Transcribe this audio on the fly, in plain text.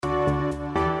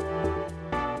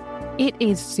It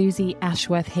is Susie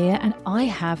Ashworth here, and I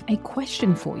have a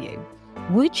question for you.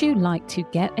 Would you like to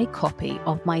get a copy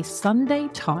of my Sunday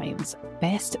Times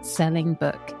best-selling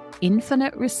book,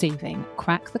 Infinite Receiving: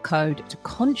 Crack the Code to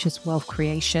Conscious Wealth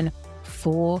Creation,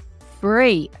 for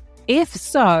free? If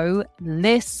so,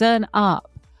 listen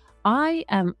up. I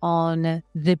am on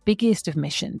the biggest of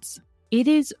missions. It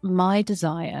is my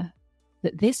desire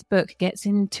that this book gets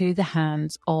into the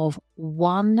hands of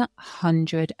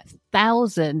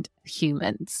 100,000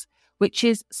 humans, which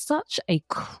is such a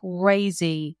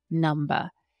crazy number.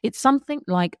 It's something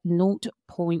like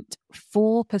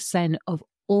 0.4% of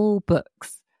all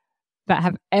books that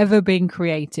have ever been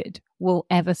created will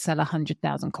ever sell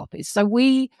 100,000 copies. So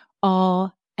we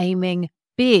are aiming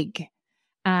big,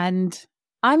 and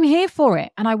I'm here for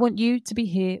it, and I want you to be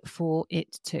here for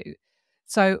it too.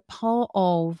 So part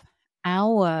of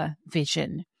our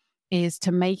vision is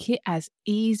to make it as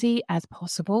easy as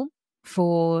possible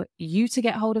for you to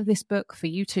get hold of this book, for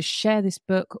you to share this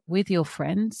book with your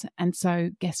friends. And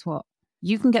so guess what?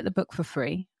 You can get the book for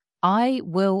free. I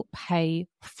will pay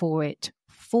for it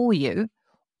for you.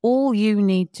 All you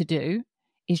need to do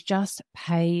is just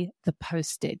pay the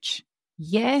postage.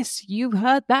 Yes, you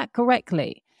heard that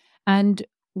correctly. And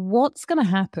what's going to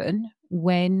happen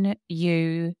when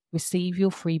you receive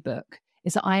your free book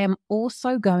is that I am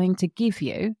also going to give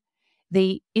you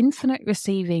the Infinite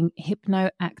Receiving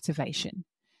Hypno Activation.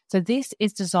 So this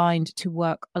is designed to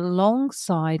work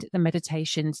alongside the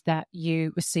meditations that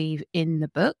you receive in the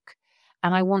book.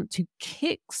 And I want to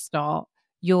kickstart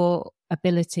your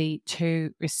ability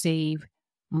to receive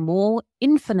more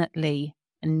infinitely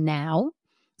now.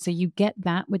 So you get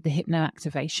that with the Hypno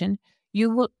Activation. You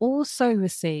will also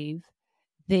receive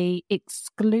the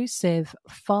exclusive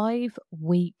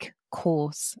 5-week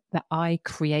course that I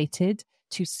created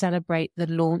to celebrate the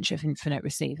launch of Infinite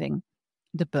Receiving,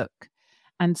 the book.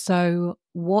 And so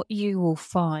what you will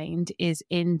find is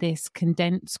in this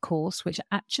condensed course, which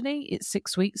actually it's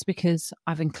 6 weeks because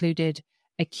I've included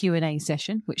a Q&A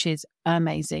session, which is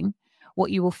amazing.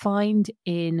 What you will find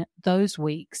in those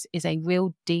weeks is a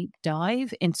real deep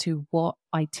dive into what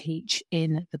I teach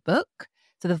in the book.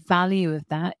 So the value of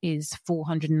that is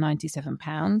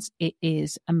 £497. It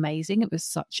is amazing. It was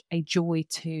such a joy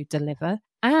to deliver.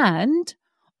 And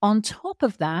on top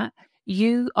of that,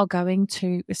 you are going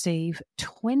to receive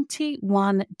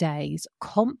 21 days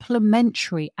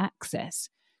complimentary access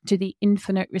to the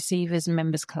Infinite Receivers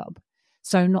Members Club.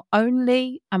 So not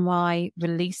only am I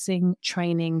releasing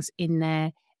trainings in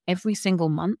there every single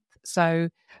month, so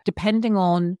depending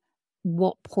on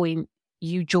what point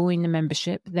you join the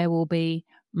membership, there will be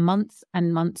months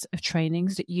and months of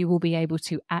trainings that you will be able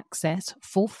to access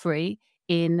for free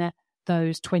in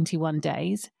those 21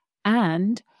 days.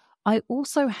 And I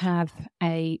also have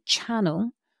a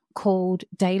channel called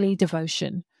Daily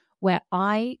Devotion, where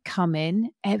I come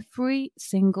in every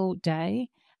single day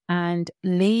and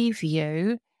leave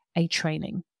you a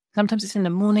training. Sometimes it's in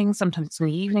the morning, sometimes it's in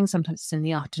the evening, sometimes it's in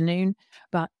the afternoon,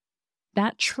 but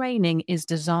that training is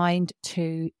designed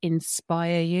to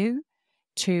inspire you,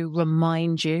 to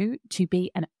remind you, to be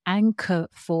an anchor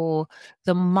for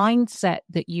the mindset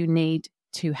that you need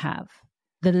to have,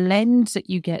 the lens that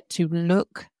you get to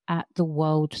look at the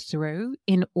world through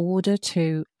in order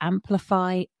to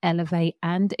amplify, elevate,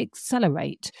 and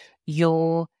accelerate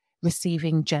your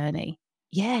receiving journey.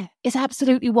 Yeah, it's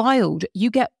absolutely wild. You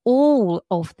get all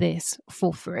of this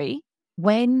for free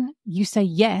when you say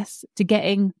yes to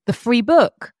getting the free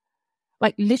book.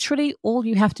 Like literally all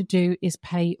you have to do is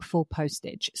pay for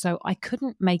postage. So I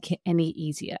couldn't make it any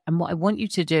easier. And what I want you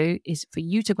to do is for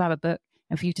you to grab a book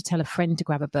and for you to tell a friend to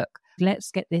grab a book.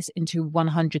 Let's get this into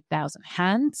 100,000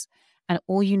 hands. And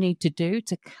all you need to do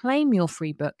to claim your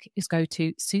free book is go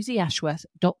to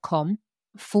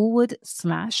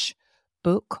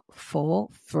susieashworth.com/book for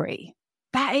free.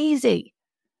 That easy.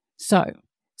 So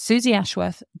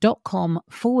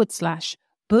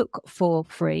susieashworth.com/book for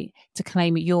free to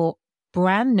claim your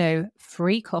brand new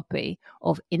free copy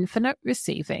of Infinite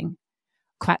Receiving,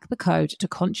 Crack the Code to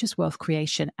Conscious Wealth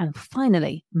Creation, and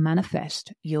finally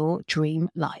manifest your dream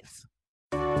life.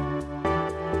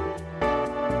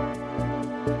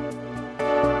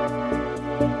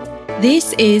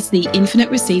 This is the Infinite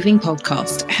Receiving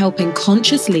Podcast, helping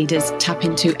conscious leaders tap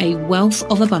into a wealth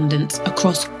of abundance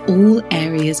across all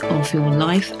areas of your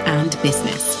life and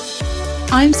business.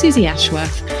 I'm Susie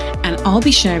Ashworth, and I'll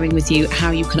be sharing with you how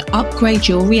you can upgrade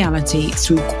your reality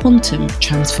through quantum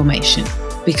transformation,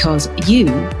 because you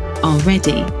are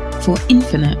ready for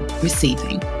infinite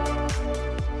receiving.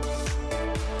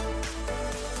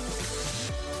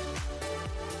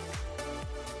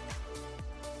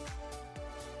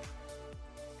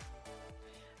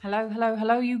 Hello, hello,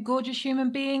 hello, you gorgeous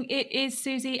human being. It is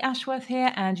Susie Ashworth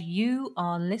here, and you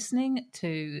are listening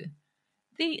to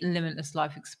the Limitless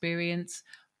Life Experience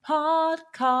podcast.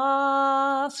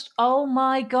 Oh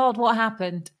my God, what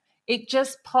happened? It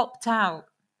just popped out.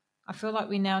 I feel like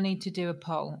we now need to do a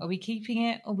poll. Are we keeping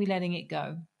it or are we letting it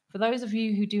go? For those of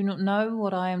you who do not know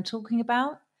what I am talking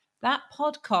about, that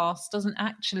podcast doesn't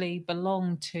actually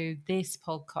belong to this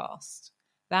podcast.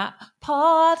 That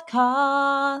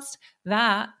podcast,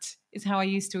 that is how I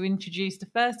used to introduce the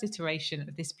first iteration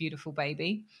of this beautiful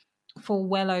baby for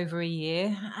well over a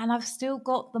year, and I've still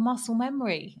got the muscle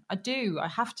memory. I do. I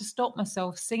have to stop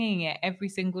myself singing it every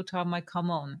single time I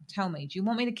come on. Tell me, do you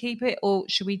want me to keep it, or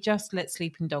should we just let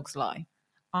sleeping dogs lie?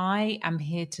 I am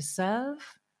here to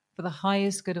serve for the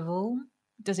highest good of all.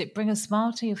 Does it bring a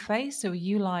smile to your face, or are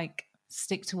you like,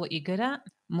 stick to what you're good at?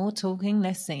 More talking,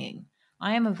 less singing.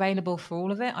 I am available for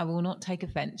all of it. I will not take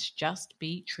offense. Just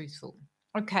be truthful.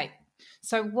 Okay,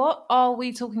 so what are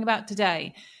we talking about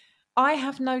today? I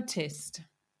have noticed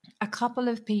a couple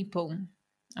of people,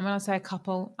 and when I say a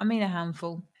couple, I mean a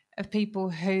handful of people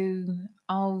who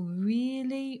are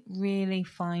really, really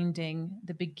finding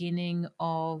the beginning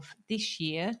of this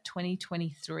year,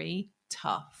 2023,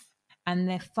 tough. And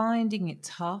they're finding it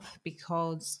tough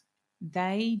because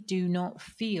they do not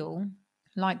feel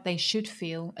like they should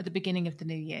feel at the beginning of the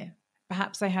new year.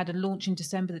 Perhaps they had a launch in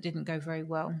December that didn't go very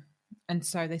well. And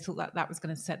so they thought that that was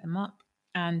going to set them up,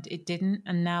 and it didn't.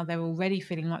 And now they're already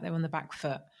feeling like they're on the back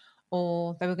foot.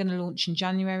 Or they were going to launch in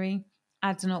January,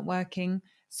 ads are not working,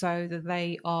 so that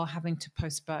they are having to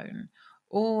postpone.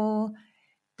 Or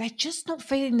they're just not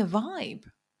feeling the vibe.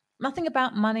 Nothing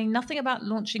about money, nothing about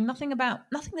launching, nothing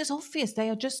that's obvious.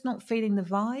 They are just not feeling the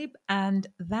vibe, and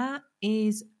that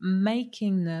is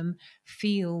making them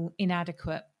feel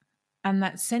inadequate. And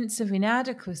that sense of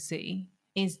inadequacy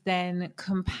is then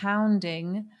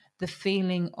compounding the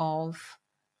feeling of,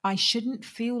 I shouldn't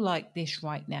feel like this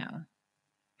right now.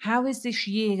 How is this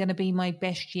year going to be my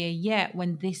best year yet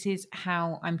when this is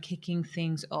how I'm kicking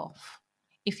things off?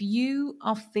 If you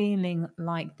are feeling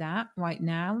like that right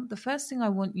now, the first thing I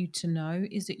want you to know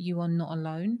is that you are not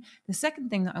alone. The second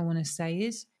thing that I want to say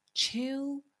is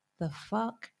chill the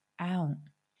fuck out.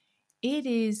 It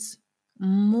is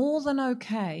more than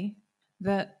okay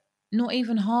that not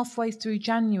even halfway through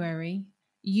January,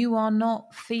 you are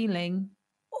not feeling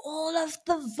all of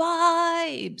the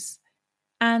vibes.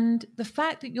 And the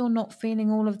fact that you're not feeling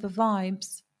all of the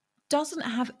vibes doesn't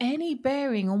have any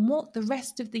bearing on what the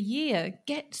rest of the year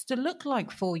gets to look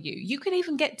like for you. You could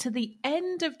even get to the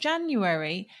end of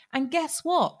January, and guess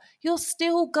what? You're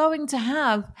still going to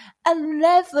have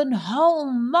 11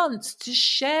 whole months to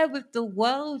share with the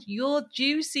world your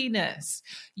juiciness,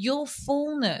 your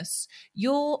fullness,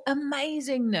 your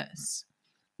amazingness,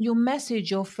 your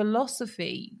message, your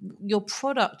philosophy, your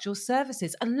product, your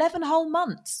services. 11 whole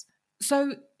months.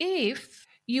 So if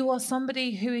you are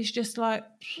somebody who is just like,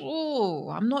 oh,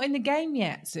 I'm not in the game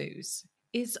yet, Zeus,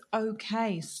 it's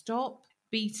okay. Stop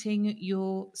beating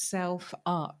yourself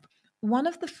up. One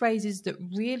of the phrases that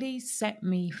really set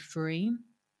me free,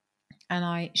 and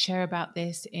I share about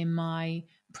this in my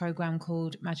program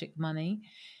called Magic Money,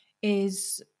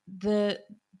 is the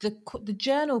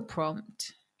journal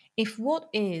prompt. If what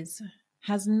is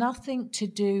has nothing to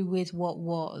do with what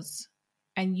was,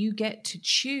 and you get to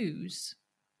choose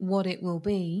what it will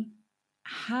be,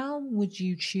 how would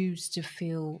you choose to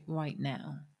feel right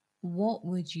now? What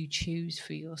would you choose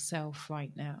for yourself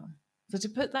right now? So to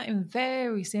put that in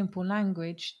very simple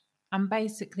language, I'm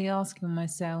basically asking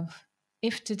myself,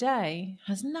 if today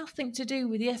has nothing to do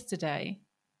with yesterday,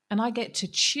 and I get to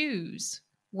choose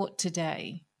what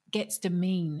today gets to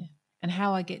mean and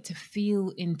how I get to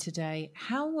feel in today,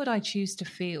 how would I choose to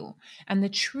feel? And the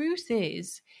truth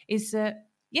is that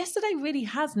yesterday really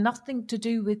has nothing to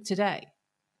do with today.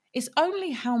 It's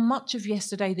only how much of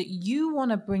yesterday that you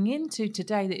want to bring into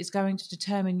today that is going to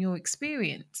determine your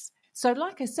experience. So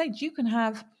like I said, you can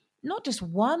have not just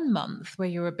 1 month where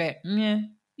you're a bit, yeah.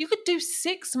 You could do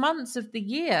 6 months of the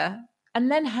year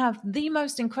and then have the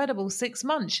most incredible 6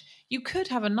 months. You could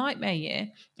have a nightmare year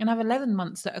and have 11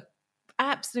 months that are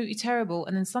absolutely terrible,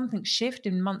 and then something shift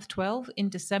in month 12 in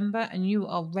December and you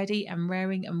are ready and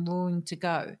raring and roaring to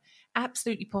go.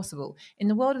 Absolutely possible. In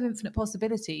the world of infinite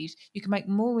possibilities, you can make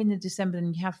more in the December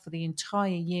than you have for the entire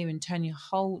year and turn your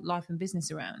whole life and business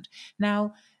around.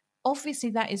 Now, obviously,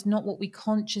 that is not what we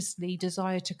consciously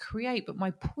desire to create. But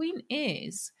my point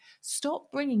is,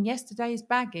 stop bringing yesterday's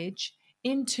baggage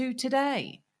into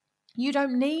today. You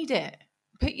don't need it.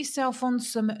 Put yourself on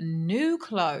some new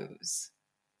clothes,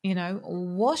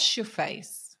 wash your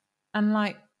face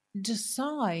and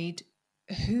decide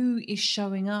who is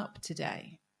showing up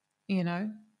today, you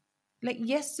know? Let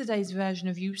yesterday's version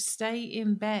of you stay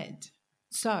in bed.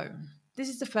 So, this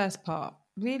is the first part.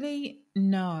 Really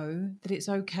know that it's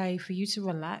okay for you to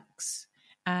relax,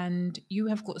 and you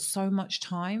have got so much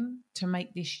time to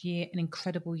make this year an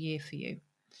incredible year for you.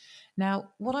 Now,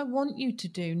 what I want you to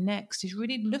do next is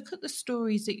really look at the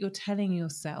stories that you're telling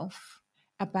yourself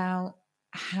about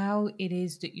how it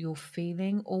is that you're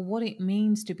feeling, or what it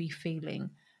means to be feeling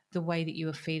the way that you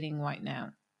are feeling right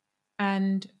now.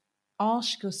 And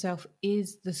ask yourself,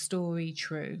 is the story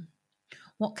true?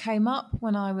 What came up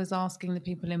when I was asking the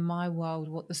people in my world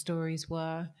what the stories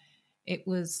were, it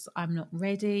was, I'm not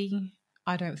ready.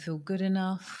 I don't feel good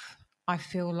enough. I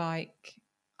feel like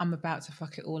I'm about to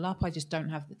fuck it all up. I just don't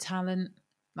have the talent.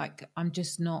 Like, I'm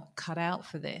just not cut out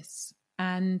for this.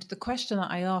 And the question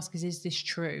that I ask is this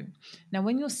true? Now,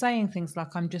 when you're saying things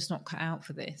like, I'm just not cut out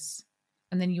for this,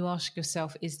 and then you ask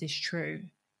yourself, is this true?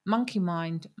 Monkey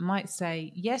mind might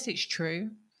say, yes, it's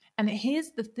true. And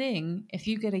here's the thing, if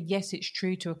you get a yes, it's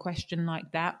true to a question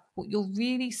like that, what you're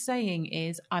really saying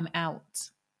is, I'm out.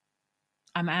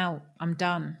 I'm out. I'm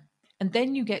done. And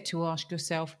then you get to ask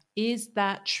yourself, is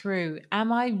that true?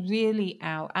 Am I really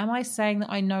out? Am I saying that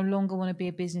I no longer want to be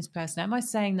a business person? Am I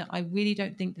saying that I really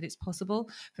don't think that it's possible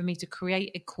for me to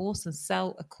create a course and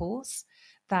sell a course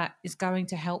that is going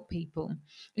to help people?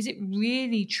 Is it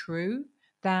really true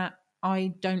that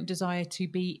I don't desire to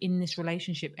be in this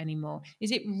relationship anymore?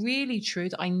 Is it really true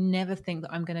that I never think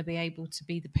that I'm going to be able to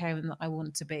be the parent that I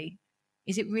want to be?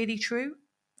 Is it really true?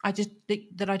 I just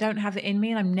think that I don't have it in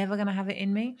me and I'm never going to have it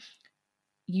in me.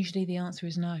 Usually the answer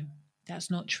is no, that's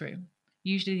not true.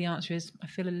 Usually the answer is, I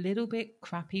feel a little bit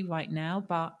crappy right now,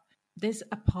 but there's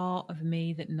a part of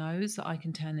me that knows that I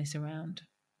can turn this around.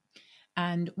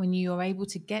 And when you are able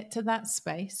to get to that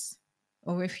space,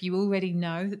 or if you already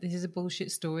know that this is a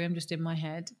bullshit story, I'm just in my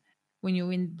head, when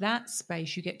you're in that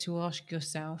space, you get to ask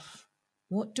yourself,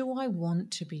 what do I want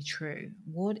to be true?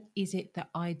 What is it that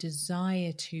I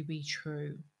desire to be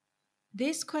true?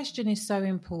 This question is so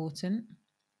important,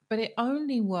 but it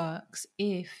only works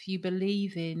if you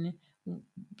believe in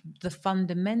the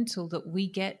fundamental that we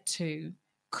get to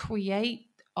create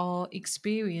our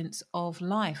experience of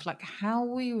life, like how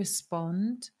we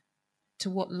respond to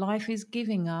what life is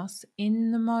giving us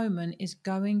in the moment is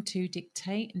going to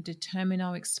dictate and determine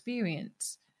our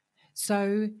experience.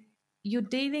 So you're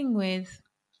dealing with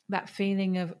that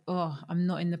feeling of, oh, I'm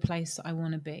not in the place that I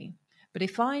want to be. But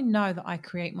if I know that I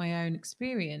create my own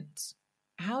experience,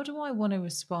 how do I want to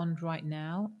respond right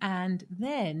now? And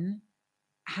then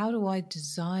how do I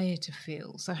desire to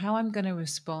feel? So how I'm going to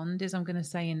respond is I'm going to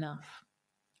say enough.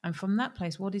 And from that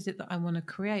place, what is it that I want to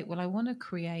create? Well, I want to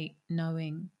create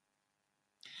knowing.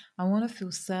 I want to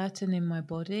feel certain in my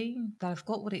body that I've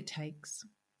got what it takes.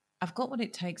 I've got what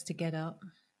it takes to get up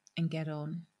and get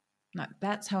on. Like,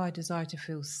 that's how I desire to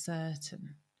feel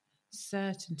certain.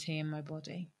 Certainty in my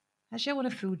body. Actually, I want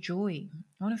to feel joy.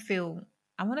 I want to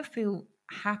feel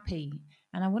happy,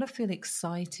 and I want to feel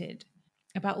excited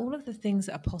about all of the things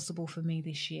that are possible for me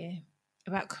this year,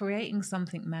 about creating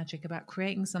something magic, about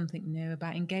creating something new,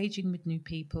 about engaging with new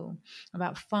people,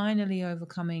 about finally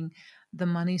overcoming the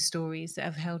money stories that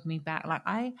have held me back. Like,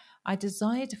 I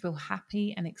desire to feel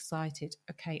happy and excited.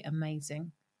 Okay,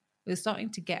 amazing. We're starting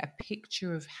to get a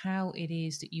picture of how it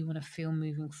is that you want to feel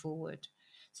moving forward.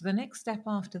 So the next step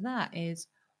after that is,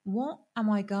 what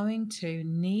am I going to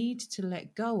need to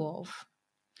let go of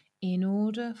in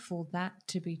order for that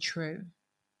to be true?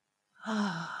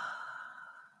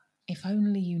 If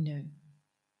only you knew.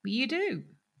 But you do.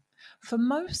 For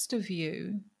most of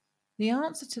you, the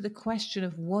answer to the question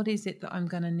of what is it that I'm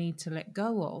going to need to let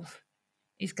go of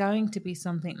is going to be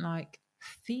something like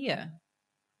fear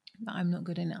that I'm not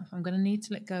good enough. I'm going to need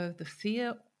to let go of the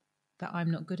fear that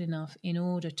I'm not good enough in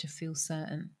order to feel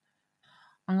certain.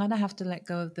 I'm going to have to let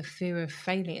go of the fear of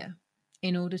failure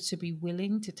in order to be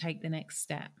willing to take the next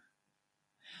step.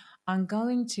 I'm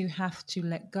going to have to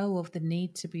let go of the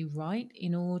need to be right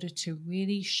in order to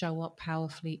really show up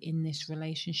powerfully in this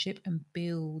relationship and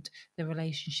build the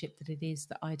relationship that it is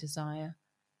that I desire.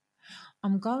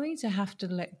 I'm going to have to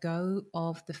let go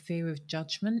of the fear of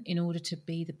judgment in order to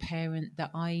be the parent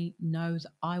that I know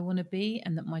that I want to be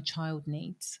and that my child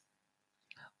needs.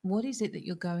 What is it that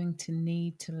you're going to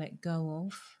need to let go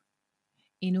of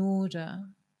in order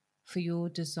for your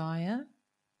desire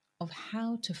of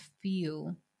how to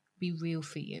feel be real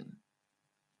for you?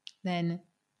 Then,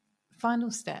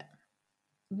 final step.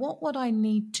 What would I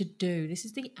need to do? This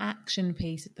is the action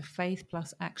piece of the faith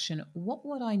plus action. What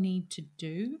would I need to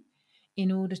do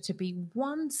in order to be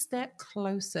one step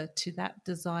closer to that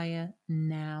desire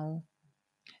now?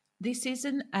 this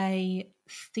isn't a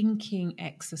thinking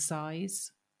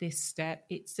exercise, this step,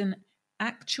 it's an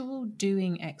actual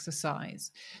doing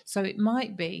exercise. So it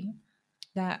might be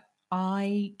that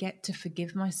I get to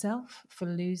forgive myself for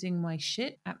losing my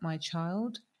shit at my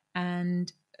child.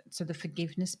 And so the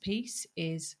forgiveness piece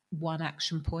is one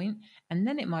action point. And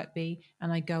then it might be,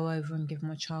 and I go over and give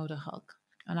my child a hug.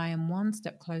 And I am one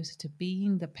step closer to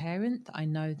being the parent that I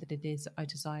know that it is I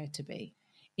desire to be.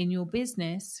 In your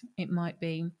business, it might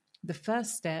be the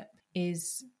first step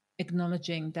is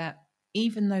acknowledging that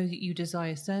even though you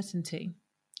desire certainty,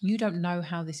 you don't know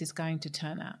how this is going to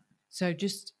turn out. So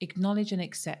just acknowledge and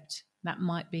accept. That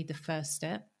might be the first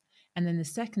step. And then the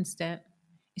second step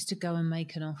is to go and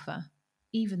make an offer,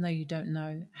 even though you don't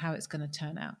know how it's going to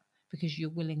turn out, because you're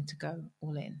willing to go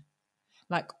all in.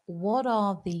 Like, what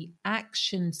are the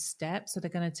action steps that are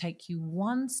going to take you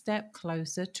one step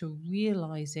closer to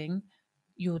realizing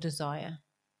your desire?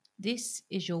 This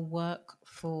is your work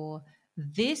for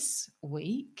this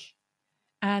week.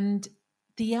 And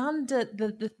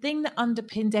the thing that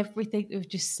underpins everything we've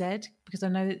just said, because I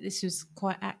know that this was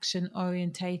quite action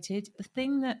orientated, the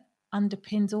thing that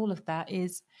underpins all of that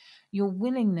is your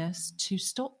willingness to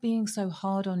stop being so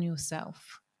hard on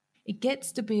yourself. It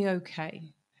gets to be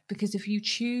okay, because if you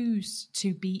choose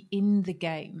to be in the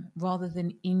game rather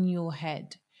than in your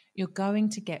head, you're going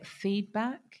to get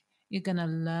feedback, you're going to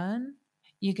learn,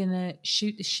 you're going to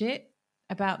shoot the shit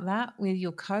about that with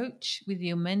your coach, with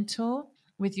your mentor,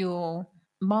 with your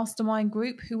mastermind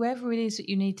group, whoever it is that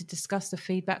you need to discuss the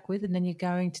feedback with, and then you're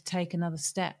going to take another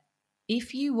step.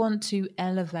 If you want to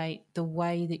elevate the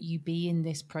way that you be in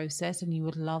this process and you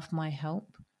would love my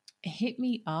help, hit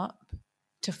me up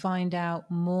to find out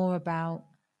more about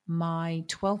my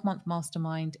 12-month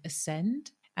mastermind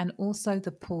Ascend, and also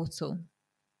the portal,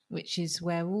 which is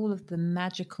where all of the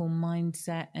magical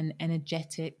mindset and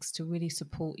energetics to really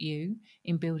support you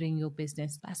in building your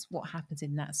business. That's what happens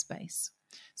in that space.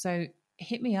 So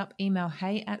hit me up, email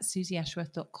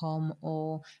hey@susieashworth.com,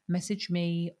 or message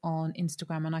me on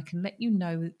Instagram, and I can let you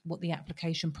know what the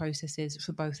application process is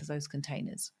for both of those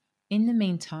containers. In the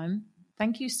meantime,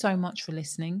 thank you so much for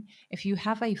listening. If you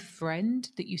have a friend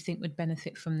that you think would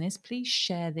benefit from this, please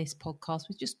share this podcast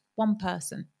with just one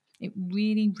person. It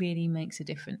really, really makes a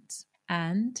difference.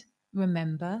 And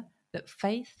remember that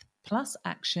faith plus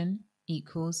action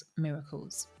equals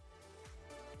miracles.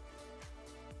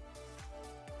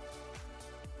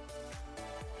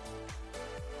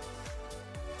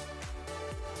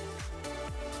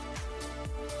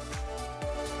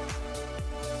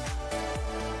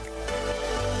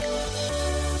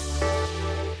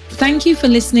 Thank you for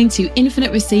listening to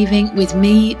Infinite Receiving with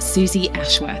me, Susie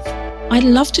Ashworth. I'd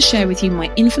love to share with you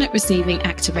my Infinite Receiving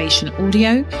activation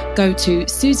audio. Go to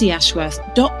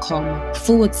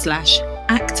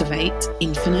susieashworth.com/activate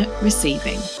infinite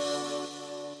receiving.